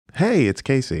Hey, it's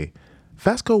Casey.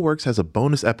 Fastco Works has a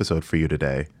bonus episode for you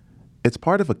today. It's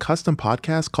part of a custom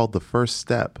podcast called The First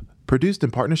Step, produced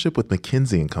in partnership with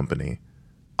McKinsey & Company.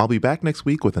 I'll be back next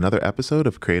week with another episode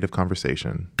of Creative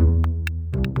Conversation.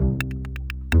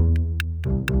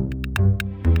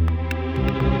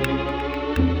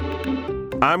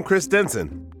 I'm Chris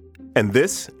Denson, and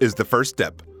this is The First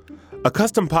Step, a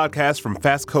custom podcast from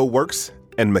Fastco Works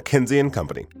and McKinsey &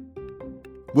 Company.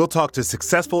 We'll talk to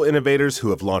successful innovators who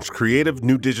have launched creative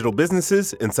new digital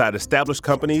businesses inside established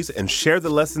companies and share the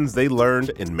lessons they learned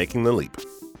in making the leap.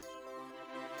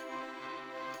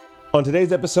 On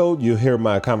today's episode, you'll hear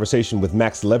my conversation with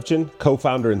Max Levchin,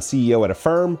 co-founder and CEO at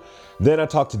Affirm. Then I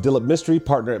talk to Dilip Mistry,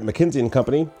 partner at McKinsey &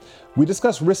 Company. We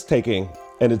discuss risk-taking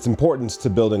and its importance to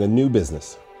building a new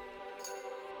business.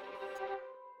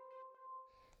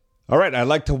 All right, I'd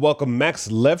like to welcome Max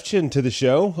Levchin to the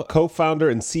show, co-founder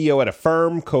and CEO at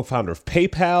Affirm, co-founder of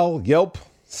PayPal, Yelp,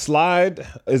 Slide.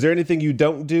 Is there anything you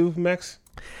don't do, Max?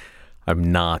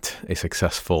 I'm not a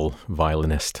successful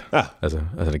violinist, as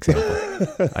an example.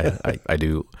 I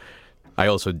do. I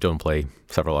also don't play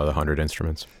several other 100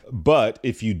 instruments. But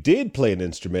if you did play an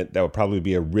instrument, that would probably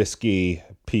be a risky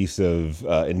piece of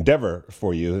endeavor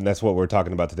for you. And that's what we're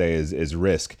talking about today is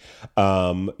risk.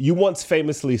 You once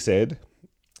famously said,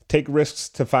 take risks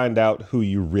to find out who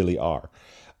you really are.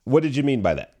 What did you mean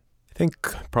by that? I think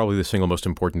probably the single most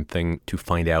important thing to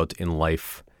find out in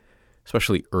life,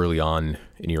 especially early on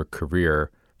in your career,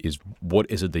 is what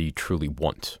is it that you truly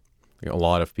want? A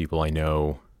lot of people I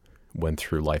know went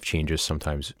through life changes,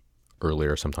 sometimes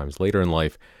earlier, sometimes later in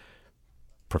life.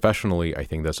 Professionally, I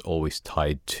think that's always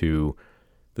tied to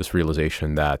this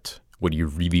realization that what you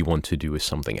really want to do is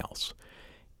something else.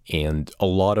 And a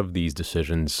lot of these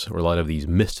decisions, or a lot of these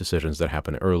missed decisions that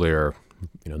happen earlier,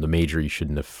 the major you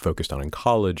shouldn't have focused on in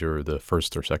college, or the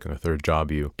first or second or third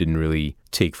job you didn't really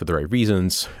take for the right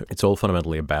reasons. It's all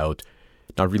fundamentally about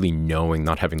not really knowing,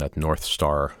 not having that North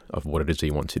Star of what it is that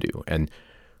you want to do. And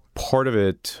part of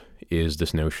it is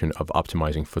this notion of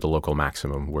optimizing for the local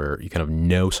maximum, where you kind of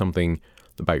know something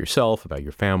about yourself, about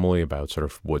your family, about sort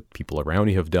of what people around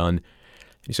you have done.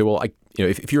 You say, well,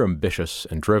 if you're ambitious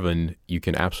and driven, you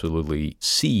can absolutely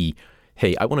see,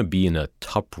 hey, I want to be in a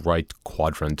top right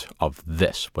quadrant of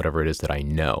this, whatever it is that I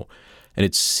know. And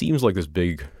it seems like this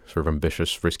big, sort of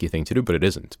ambitious, risky thing to do, but it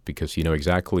isn't, because you know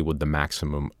exactly what the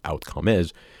maximum outcome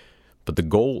is. But the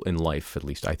goal in life, at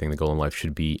least I think the goal in life,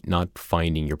 should be not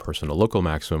finding your personal local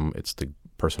maximum, it's the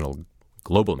personal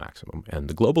global maximum. And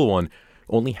the global one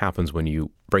only happens when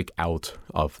you break out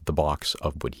of the box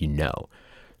of what you know.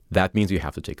 That means you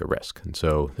have to take a risk. And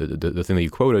so the thing that you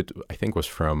quoted, I think, was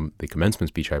from the commencement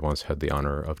speech I once had the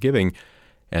honor of giving.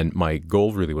 And my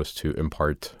goal really was to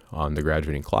impart on the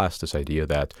graduating class this idea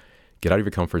that get out of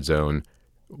your comfort zone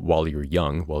while you're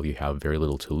young, while you have very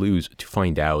little to lose, to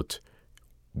find out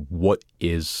what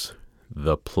is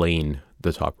the plane,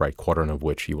 the top right quadrant of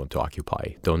which you want to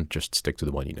occupy. Don't just stick to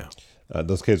the one you know.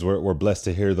 Those kids were blessed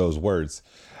to hear those words.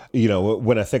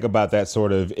 When I think about that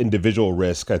sort of individual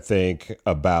risk, I think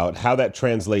about how that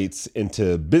translates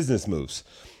into business moves,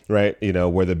 right?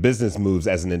 Where the business moves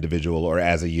as an individual or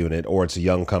as a unit, or it's a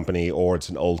young company or it's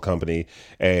an old company.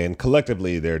 And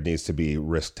collectively, there needs to be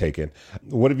risk taken.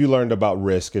 What have you learned about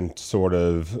risk and sort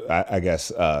of,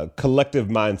 collective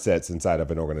mindsets inside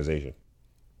of an organization?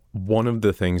 One of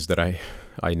the things that I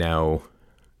now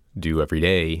do every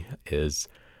day is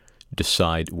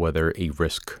decide whether a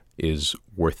risk is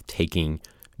worth taking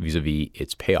vis-a-vis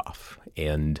its payoff.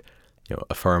 And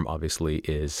Affirm obviously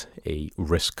is a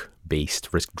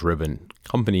risk-based, risk-driven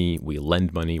company. We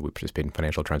lend money, we participate in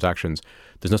financial transactions.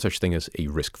 There's no such thing as a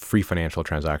risk-free financial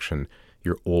transaction.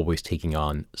 You're always taking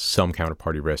on some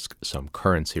counterparty risk, some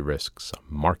currency risk, some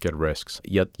market risks,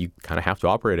 yet you kind of have to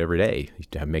operate every day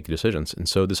to make decisions. And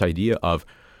so this idea of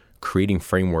creating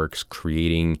frameworks,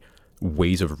 creating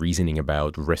ways of reasoning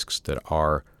about risks that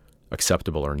are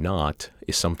acceptable or not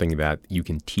is something that you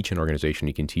can teach an organization,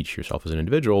 you can teach yourself as an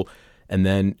individual, and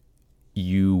then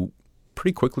you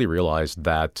pretty quickly realize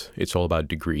that it's all about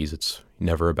degrees. It's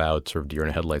never about sort of deer in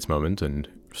the headlights moment and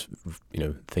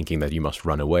thinking that you must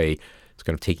run away. It's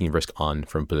kind of taking risk on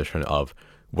from a position of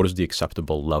what is the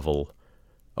acceptable level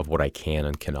of what I can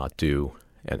and cannot do,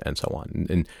 and so on.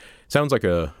 And it sounds like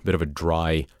a bit of a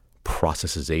dry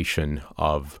processization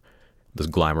of this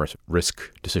glamorous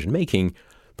risk decision making,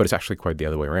 but it's actually quite the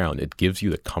other way around. It gives you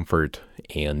the comfort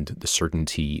and the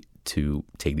certainty to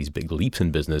take these big leaps in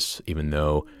business, even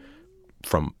though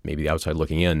from maybe the outside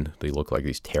looking in, they look like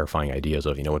these terrifying ideas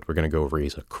of, we're going to go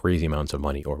raise crazy amounts of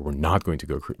money, or we're not going to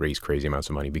go raise crazy amounts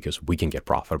of money because we can get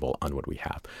profitable on what we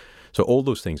have. So all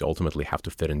those things ultimately have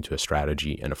to fit into a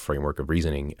strategy and a framework of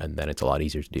reasoning, and then it's a lot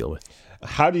easier to deal with.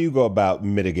 How do you go about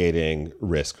mitigating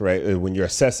risk, right? When you're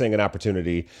assessing an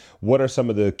opportunity, what are some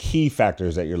of the key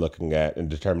factors that you're looking at in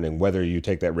determining whether you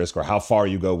take that risk or how far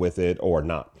you go with it or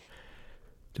not?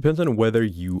 Depends on whether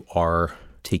you are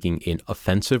taking an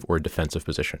offensive or a defensive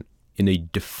position. In a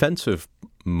defensive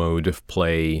mode of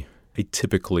play, I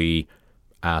typically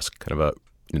ask kind of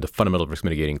the fundamental risk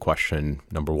mitigating question.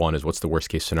 Number one is, what's the worst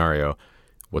case scenario?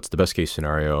 What's the best case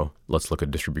scenario? Let's look at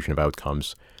distribution of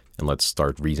outcomes, and let's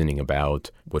start reasoning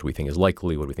about what we think is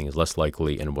likely, what we think is less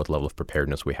likely, and what level of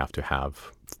preparedness we have to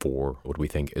have for what we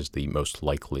think is the most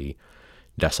likely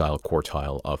decile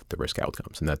quartile of the risk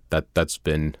outcomes. And that's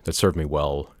served me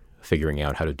well, figuring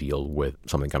out how to deal with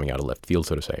something coming out of left field,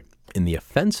 so to say. In the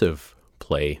offensive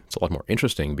play, it's a lot more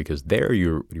interesting because there what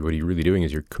you're really doing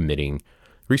is you're committing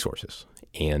resources,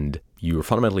 and you're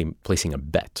fundamentally placing a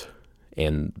bet,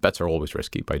 and bets are always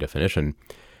risky by definition.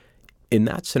 In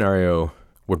that scenario,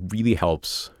 what really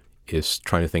helps is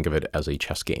trying to think of it as a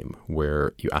chess game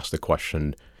where you ask the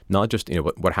question, not just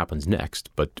what happens next,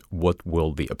 but what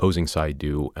will the opposing side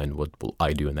do and what will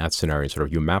I do in that scenario. Sort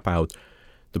of you map out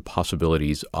the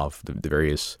possibilities of the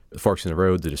various forks in the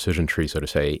road, the decision tree, so to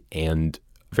say, and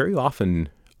very often,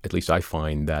 at least I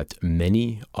find that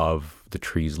many of the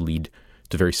trees lead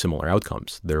to very similar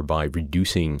outcomes, thereby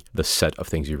reducing the set of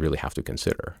things you really have to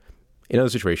consider. In other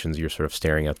situations, you're sort of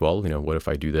staring at, well, what if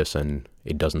I do this and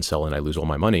it doesn't sell and I lose all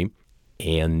my money?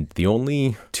 And the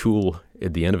only tool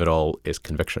at the end of it all is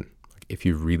conviction. If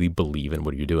you really believe in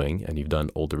what you're doing and you've done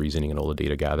all the reasoning and all the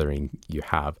data gathering you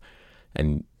have,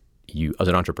 and you, as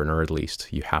an entrepreneur at least,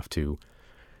 you have to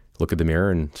look at the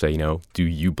mirror and say, do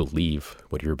you believe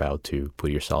what you're about to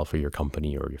put yourself or your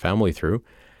company or your family through?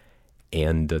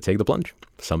 And take the plunge.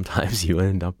 Sometimes you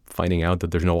end up finding out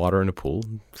that there's no water in a pool.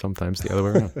 Sometimes the other way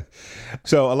around.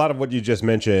 So a lot of what you just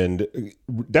mentioned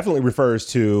definitely refers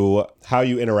to how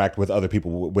you interact with other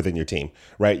people within your team,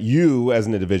 right? You as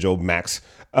an individual, Max,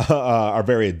 are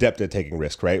very adept at taking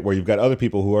risk, right? Where you've got other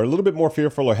people who are a little bit more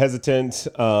fearful or hesitant.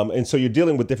 And so you're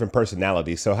dealing with different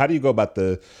personalities. So how do you go about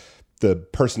the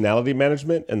personality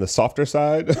management and the softer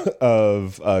side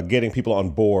of getting people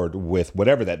on board with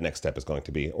whatever that next step is going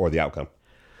to be or the outcome?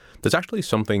 There's actually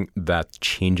something that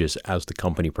changes as the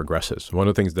company progresses. One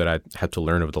of the things that I had to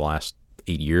learn over the last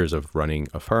 8 years of running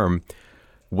a firm,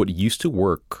 what used to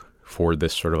work for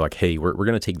this sort of like, hey, we're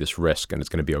going to take this risk and it's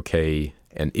going to be okay.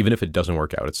 And even if it doesn't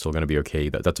work out, it's still going to be okay.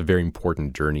 That's a very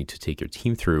important journey to take your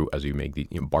team through as you make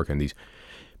embark on these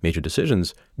major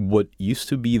decisions. What used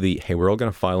to be hey, we're all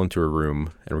going to file into a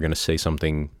room and we're going to say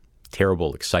something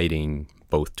terrible, exciting,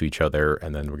 both to each other,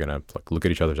 and then we're going to look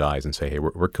at each other's eyes and say, hey,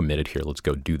 we're committed here. Let's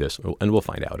go do this, and we'll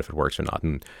find out if it works or not.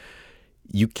 And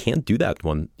you can't do that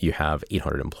when you have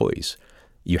 800 employees.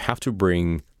 You have to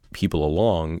bring people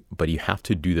along, but you have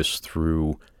to do this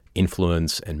through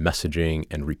influence and messaging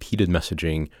and repeated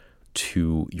messaging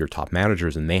to your top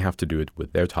managers, and they have to do it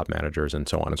with their top managers and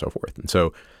so on and so forth. And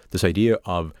so this idea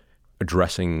of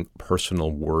addressing personal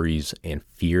worries and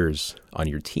fears on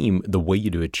your team, the way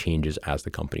you do it changes as the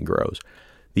company grows.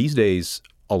 These days,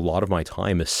 a lot of my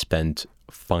time is spent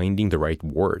finding the right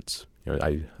words.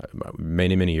 I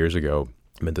many years ago,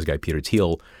 I met this guy, Peter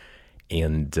Thiel,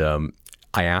 and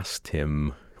I asked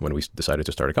him when we decided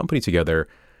to start a company together,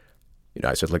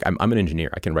 I said, I'm an engineer.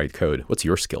 I can write code. What's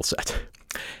your skill set?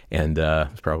 And it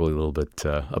was probably a little bit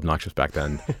obnoxious back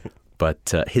then.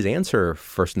 But his answer,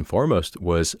 first and foremost,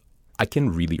 was, I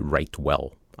can really write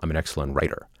well. I'm an excellent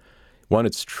writer. One,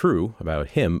 it's true about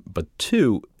him. But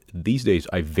two, these days,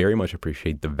 I very much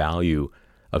appreciate the value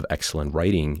of excellent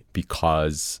writing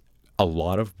because a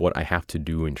lot of what I have to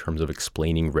do in terms of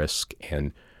explaining risk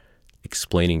and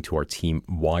explaining to our team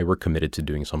why we're committed to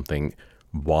doing something,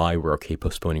 why we're okay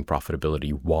postponing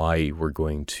profitability, why we're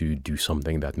going to do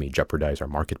something that may jeopardize our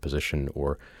market position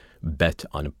or bet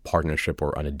on a partnership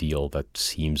or on a deal that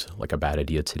seems like a bad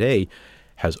idea today,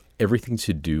 has everything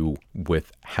to do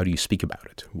with how do you speak about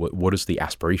it? What is the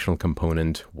aspirational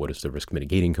component? What is the risk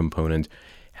mitigating component?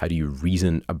 How do you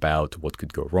reason about what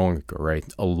could go wrong, go right?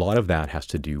 A lot of that has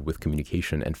to do with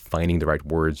communication and finding the right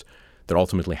words that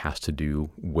ultimately has to do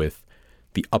with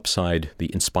the upside,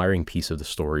 the inspiring piece of the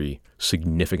story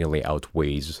significantly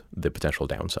outweighs the potential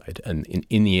downside. And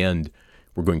in the end,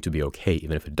 we're going to be okay,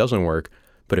 even if it doesn't work.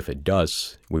 But if it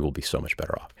does, we will be so much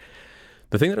better off.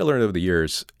 The thing that I learned over the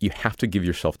years, you have to give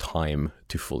yourself time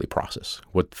to fully process.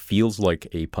 What feels like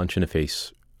a punch in the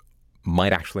face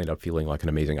might actually end up feeling like an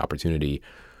amazing opportunity,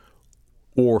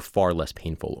 or far less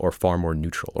painful, or far more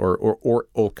neutral, or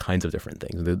all kinds of different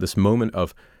things. This moment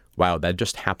of, wow, that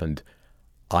just happened.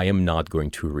 I am not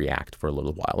going to react for a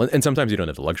little while. And sometimes you don't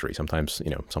have the luxury. Sometimes,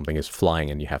 something is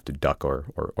flying and you have to duck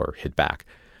or hit back.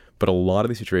 But a lot of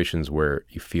these situations where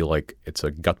you feel like it's a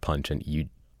gut punch and you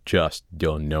just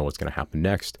don't know what's going to happen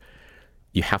next,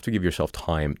 you have to give yourself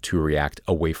time to react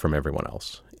away from everyone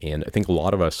else. And I think a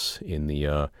lot of us in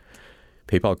the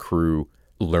PayPal crew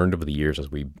learned over the years as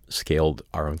we scaled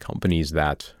our own companies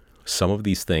that some of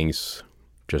these things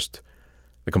just,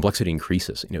 the complexity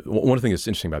increases. One of the things that's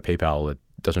interesting about PayPal that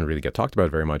doesn't really get talked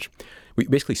about very much, we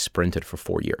basically sprinted for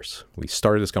 4 years. We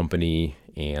started this company,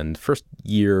 and first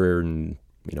year and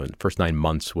the first 9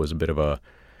 months was a bit of a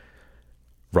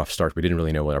rough start. We didn't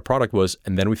really know what our product was,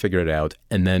 and then we figured it out,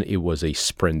 and then it was a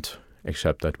sprint,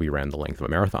 except that we ran the length of a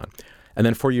marathon. And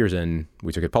then 4 years in,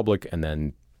 we took it public, and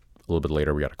then a little bit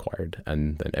later we got acquired,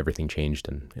 and then everything changed,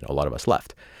 and a lot of us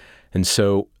left. And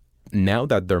so now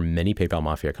that there are many PayPal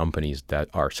Mafia companies that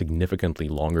are significantly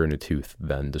longer in the tooth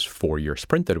than this 4-year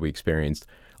sprint that we experienced,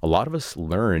 a lot of us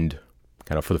learned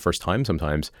kind of for the first time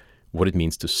sometimes what it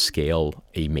means to scale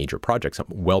a major project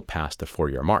well past the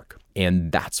 4-year mark.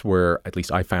 And that's where at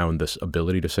least I found this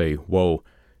ability to say, whoa,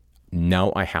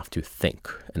 now I have to think,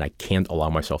 and I can't allow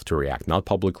myself to react, not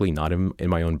publicly, not in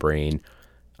my own brain.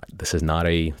 This is not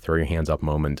a throw your hands up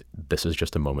moment. This is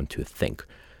just a moment to think.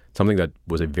 Something that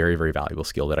was a very, very valuable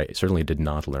skill that I certainly did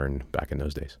not learn back in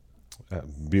those days.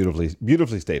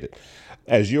 Beautifully stated.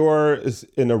 As you're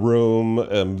in a room,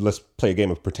 let's play a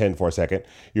game of pretend for a second.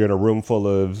 You're in a room full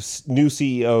of new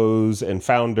CEOs and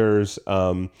founders.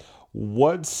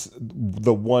 What's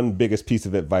the one biggest piece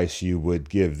of advice you would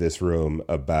give this room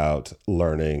about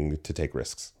learning to take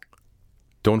risks?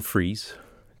 Don't freeze.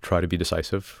 Try to be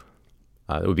decisive.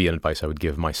 That would be an advice I would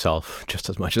give myself just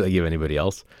as much as I give anybody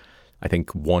else. I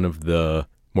think one of the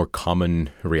more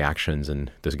common reactions, and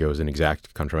this goes in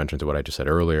exact contravention to what I just said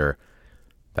earlier,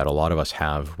 that a lot of us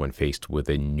have when faced with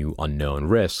a new unknown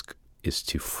risk is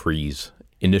to freeze,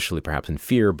 initially perhaps in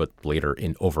fear, but later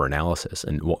in overanalysis.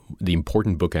 And the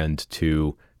important bookend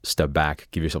to step back,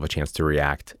 give yourself a chance to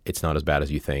react, it's not as bad as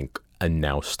you think, and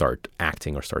now start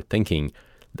acting or start thinking,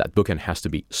 that bookend has to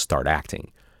be start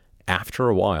acting. After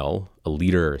a while, a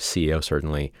leader, a CEO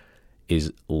certainly,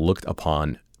 is looked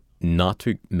upon not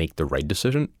to make the right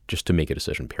decision, just to make a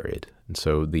decision, period. And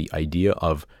so the idea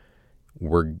of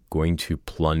we're going to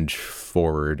plunge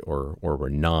forward or we're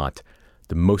not,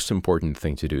 the most important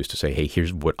thing to do is to say, hey,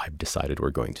 here's what I've decided we're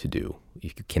going to do.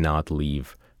 You cannot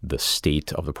leave the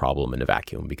state of the problem in a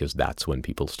vacuum, because that's when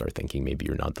people start thinking maybe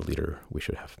you're not the leader we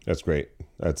should have. That's great.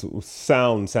 That's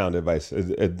sound advice.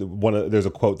 There's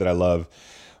a quote that I love,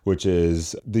 which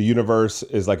is, the universe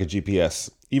is like a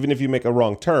GPS. Even if you make a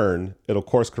wrong turn, it'll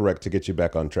course correct to get you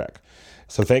back on track.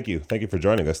 So thank you. Thank you for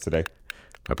joining us today.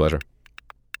 My pleasure.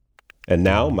 And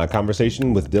now my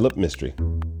conversation with Dilip Mistry.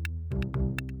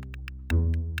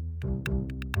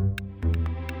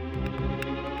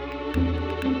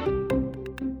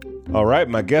 All right,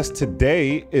 my guest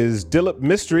today is Dilip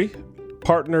Mistry,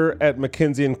 partner at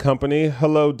McKinsey & Company.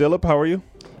 Hello, Dilip. How are you?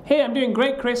 Hey, I'm doing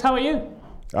great, Chris. How are you?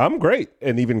 I'm great.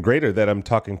 And even greater that I'm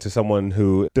talking to someone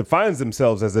who defines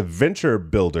themselves as a venture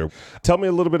builder. Tell me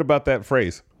a little bit about that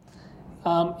phrase.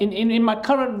 In my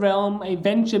current realm, a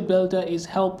venture builder is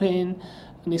helping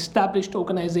an established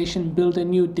organization build a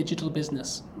new digital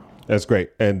business. That's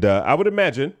great. And I would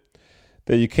imagine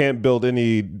that you can't build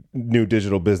any new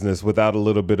digital business without a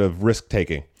little bit of risk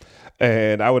taking.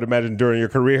 And I would imagine during your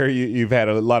career, you've had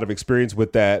a lot of experience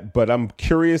with that. But I'm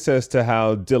curious as to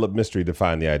how Dilip Mistry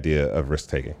defined the idea of risk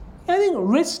taking. I think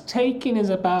risk taking is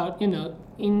about,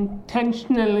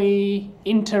 intentionally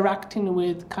interacting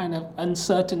with kind of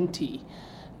uncertainty.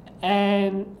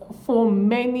 And for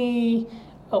many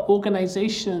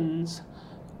organizations,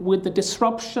 with the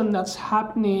disruption that's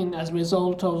happening as a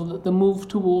result of the move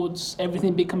towards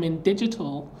everything becoming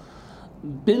digital,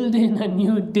 building a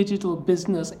new digital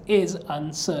business is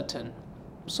uncertain.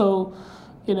 So,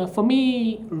 for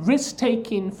me,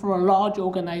 risk-taking for a large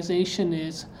organization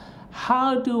is,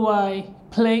 how do I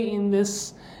play in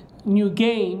this new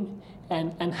game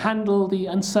and handle the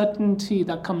uncertainty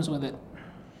that comes with it?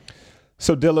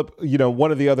 So, Dilip,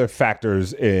 one of the other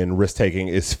factors in risk-taking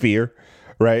is fear,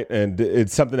 right? And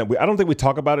it's something that I don't think we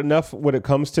talk about enough when it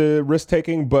comes to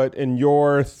risk-taking, but in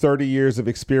your 30 years of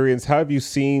experience, how have you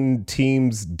seen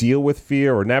teams deal with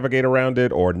fear or navigate around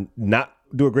it, or not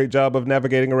do a great job of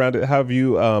navigating around it?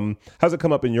 How's it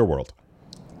come up in your world?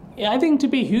 Yeah, I think to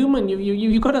be human,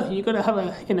 you gotta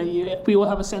have we all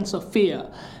have a sense of fear.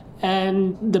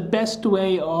 And the best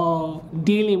way of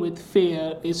dealing with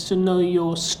fear is to know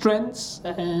your strengths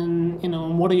and,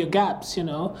 what are your gaps,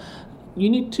 you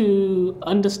need to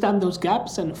understand those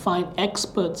gaps and find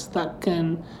experts that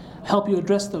can help you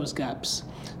address those gaps.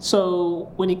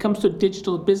 So when it comes to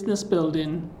digital business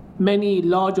building, many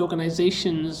large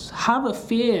organizations have a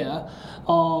fear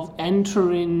of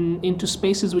entering into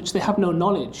spaces which they have no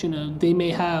knowledge. They may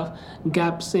have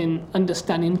gaps in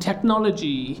understanding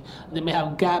technology. They may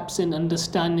have gaps in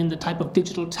understanding the type of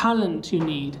digital talent you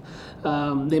need.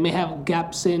 They may have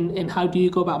gaps in how do you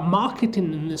go about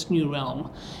marketing in this new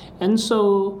realm. And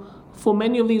so for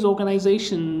many of these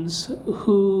organizations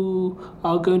who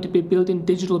are going to be building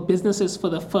digital businesses for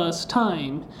the first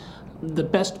time, the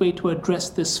best way to address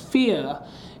this fear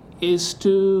is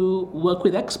to work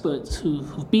with experts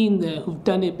who've been there, who've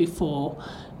done it before,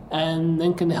 and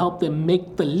then can help them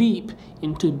make the leap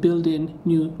into building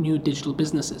new digital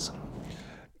businesses.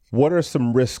 What are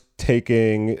some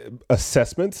risk-taking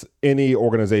assessments any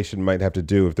organization might have to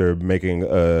do if they're making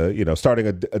starting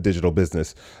a digital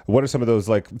business? What are some of those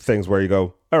things where you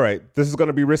go, all right, this is going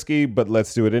to be risky, but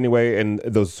let's do it anyway, and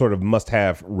those sort of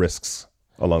must-have risks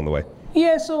along the way?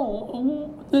 Yeah,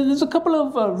 so there's a couple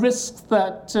of risks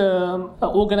that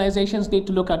organizations need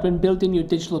to look at when building your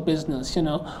digital business.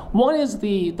 One is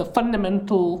the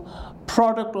fundamental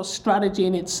product or strategy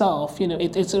in itself.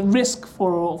 It's a risk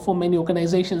for many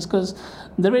organizations because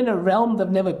they're in a realm they've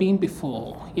never been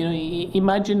before.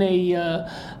 Imagine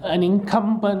an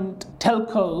incumbent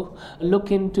telco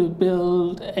looking to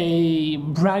build a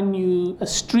brand new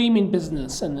streaming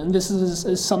business, and this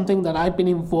is something that I've been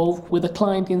involved with a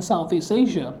client in Southeast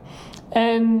Asia,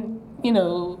 and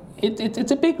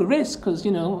it's a big risk because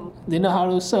they know how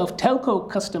to serve telco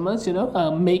customers,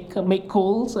 make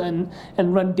calls and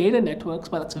run data networks,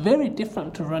 but it's very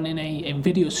different to running a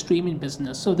video streaming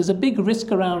business. So there's a big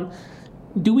risk around,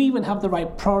 do we even have the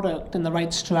right product and the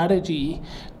right strategy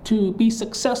to be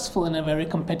successful in a very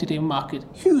competitive market?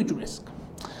 Huge risk.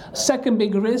 Second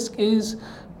big risk is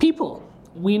people.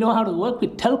 We know how to work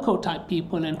with telco type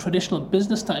people and traditional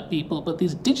business type people, but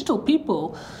these digital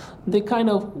people, they kind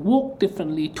of walk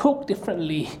differently, talk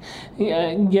differently,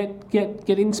 get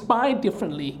inspired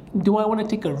differently. Do I want to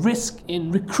take a risk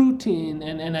in recruiting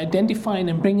and identifying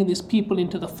and bringing these people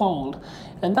into the fold?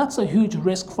 And that's a huge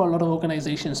risk for a lot of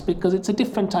organizations because it's a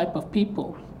different type of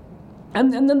people.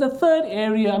 And then the third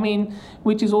area,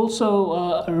 which is also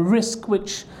a risk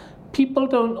which people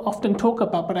don't often talk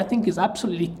about, but I think is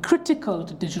absolutely critical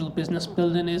to digital business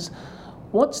building, is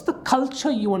what's the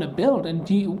culture you want to build, and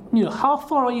how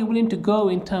far are you willing to go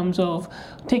in terms of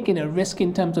taking a risk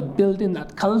in terms of building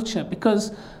that culture?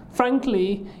 Because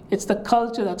frankly, it's the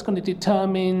culture that's going to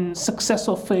determine success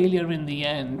or failure in the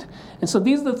end. And so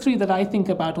these are the three that I think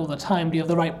about all the time. Do you have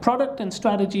the right product and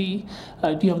strategy?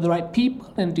 Do you have the right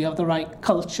people? And do you have the right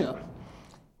culture?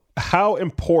 How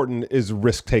important is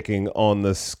risk-taking on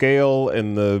the scale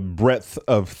and the breadth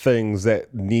of things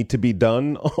that need to be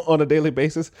done on a daily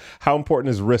basis? How important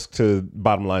is risk to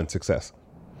bottom line success?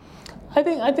 I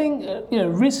think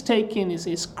risk-taking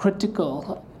is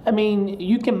critical.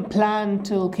 You can plan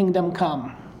till kingdom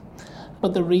come,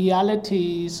 but the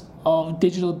realities of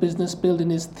digital business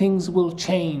building is things will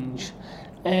change,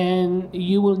 and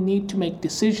you will need to make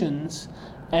decisions,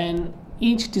 and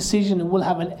each decision will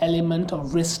have an element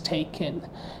of risk taken.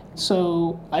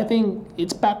 So I think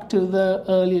it's back to the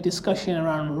earlier discussion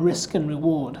around risk and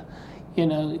reward.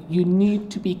 You need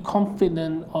to be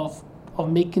confident of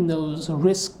making those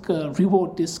risk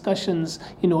reward discussions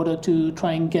in order to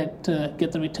try and get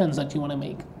the returns that you want to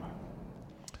make.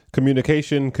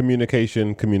 Communication.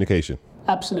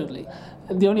 Absolutely.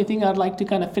 The only thing I'd like to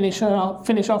kind of finish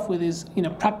off with is,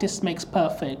 practice makes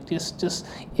perfect. Just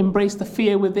embrace the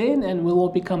fear within, and we'll all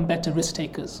become better risk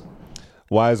takers.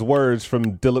 Wise words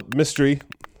from Dilip Mistry,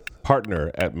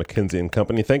 partner at McKinsey &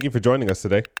 Company. Thank you for joining us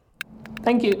today.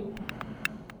 Thank you.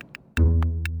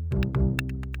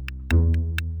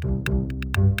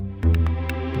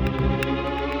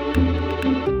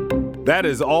 That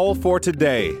is all for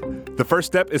today. The First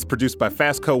Step is produced by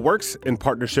Fastco Works in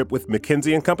partnership with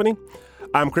McKinsey & Company.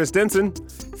 I'm Chris Denson.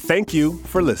 Thank you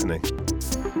for listening.